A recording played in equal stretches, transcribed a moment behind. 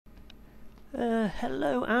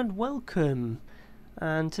Hello and welcome.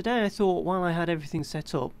 And today I thought while I had everything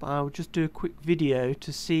set up I would just do a quick video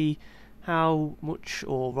to see how much,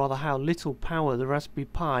 or rather how little power the Raspberry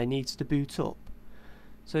Pi needs to boot up.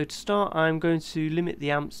 So to start I'm going to limit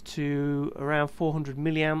the amps to around 400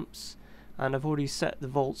 milliamps, and I've already set the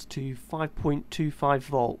volts to 5.25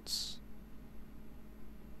 volts.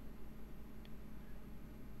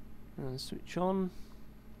 And switch on.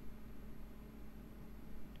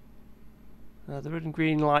 The red and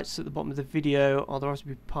green lights at the bottom of the video are the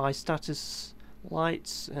Raspberry Pi status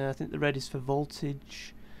lights. I think the red is for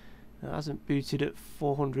voltage. It hasn't booted at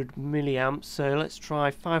 400 milliamps, so let's try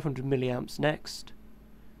 500 milliamps next.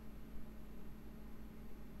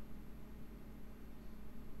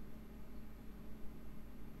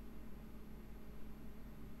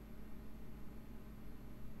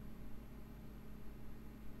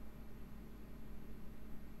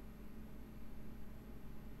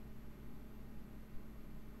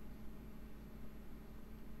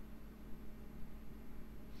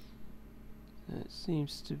 It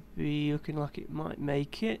seems to be looking like it might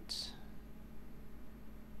make it.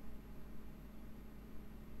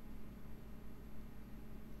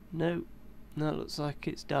 No, that looks like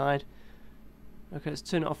it's died. Okay, let's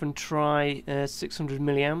turn it off and try 600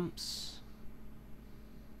 milliamps.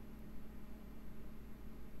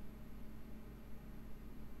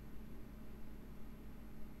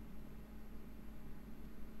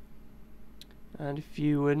 And if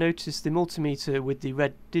you notice the multimeter with the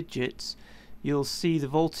red digits, you'll see the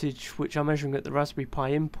voltage which I'm measuring at the Raspberry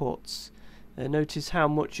Pi inputs. Notice how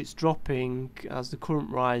much it's dropping as the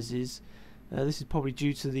current rises. This is probably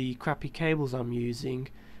due to the crappy cables I'm using,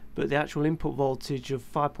 but the actual input voltage of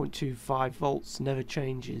 5.25 volts never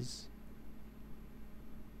changes.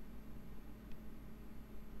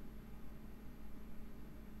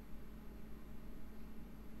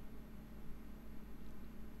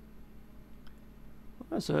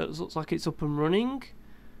 So it looks like it's up and running.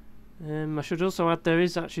 I should also add there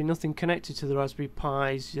is actually nothing connected to the Raspberry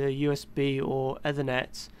Pi's USB or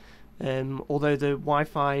Ethernet, although the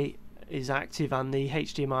Wi-Fi is active and the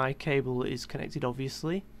HDMI cable is connected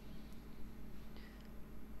obviously.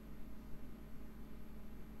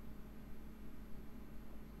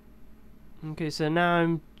 Okay, so now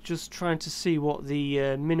I'm just trying to see what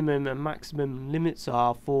the minimum and maximum limits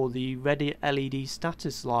are for the red LED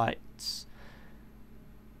status lights.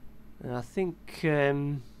 I think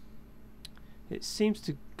it seems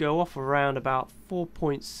to go off around about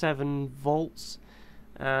 4.7 volts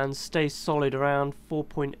and stay solid around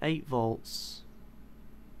 4.8 volts.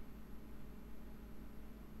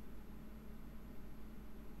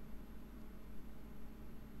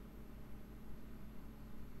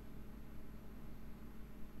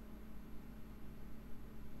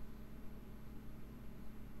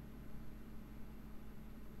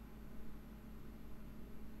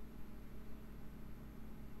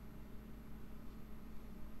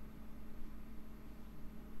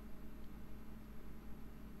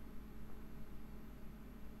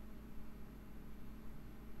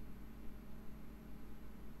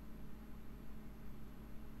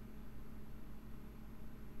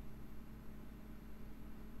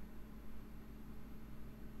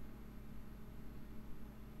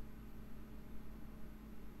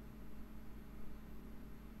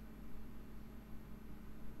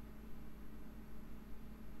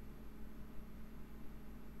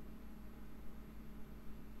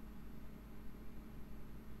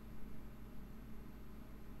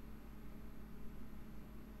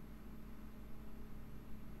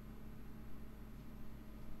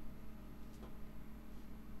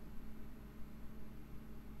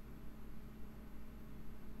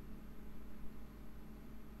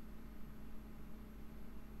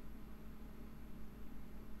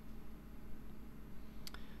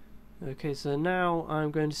 Okay, so now I'm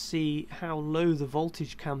going to see how low the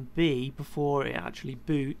voltage can be before it actually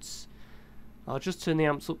boots. I'll just turn the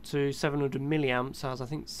amps up to 700 milliamps, as I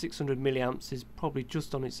think 600 milliamps is probably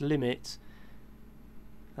just on its limit.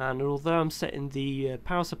 And although I'm setting the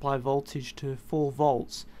power supply voltage to 4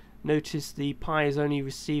 volts, notice the Pi is only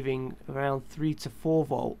receiving around 3 to 4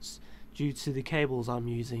 volts due to the cables I'm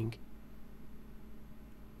using.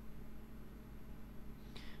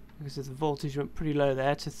 So the voltage went pretty low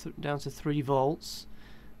there, down to 3 volts.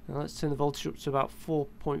 Now let's turn the voltage up to about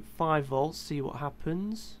 4.5 volts, see what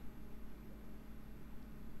happens.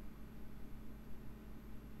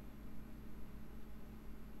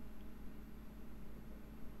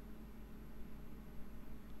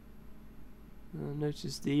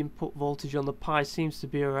 Notice the input voltage on the Pi seems to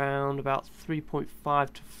be around about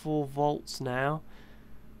 3.5 to 4 volts now.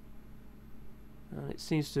 And it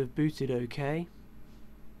seems to have booted okay.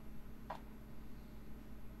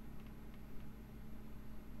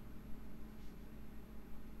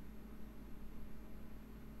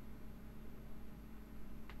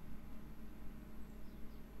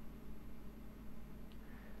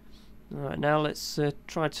 Alright, now let's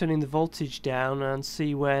try turning the voltage down and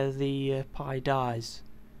see where the Pi dies.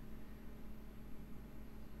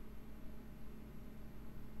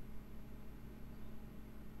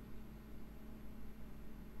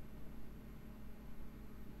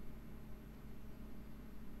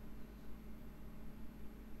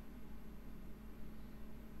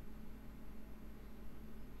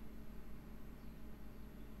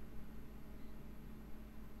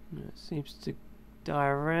 It seems to die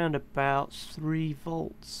around about 3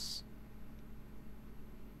 volts.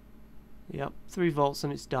 Yep, 3 volts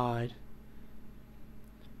and it's died.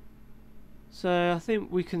 So I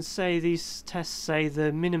think we can say these tests say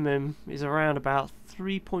the minimum is around about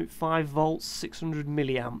 3.5 volts, 600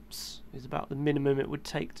 milliamps is about the minimum it would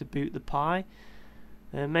take to boot the Pi.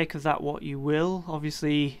 Make of that what you will.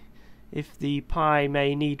 Obviously, if the Pi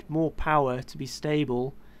may need more power to be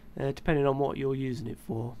stable, depending on what you're using it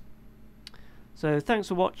for. So thanks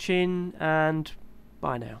for watching, and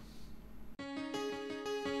bye now.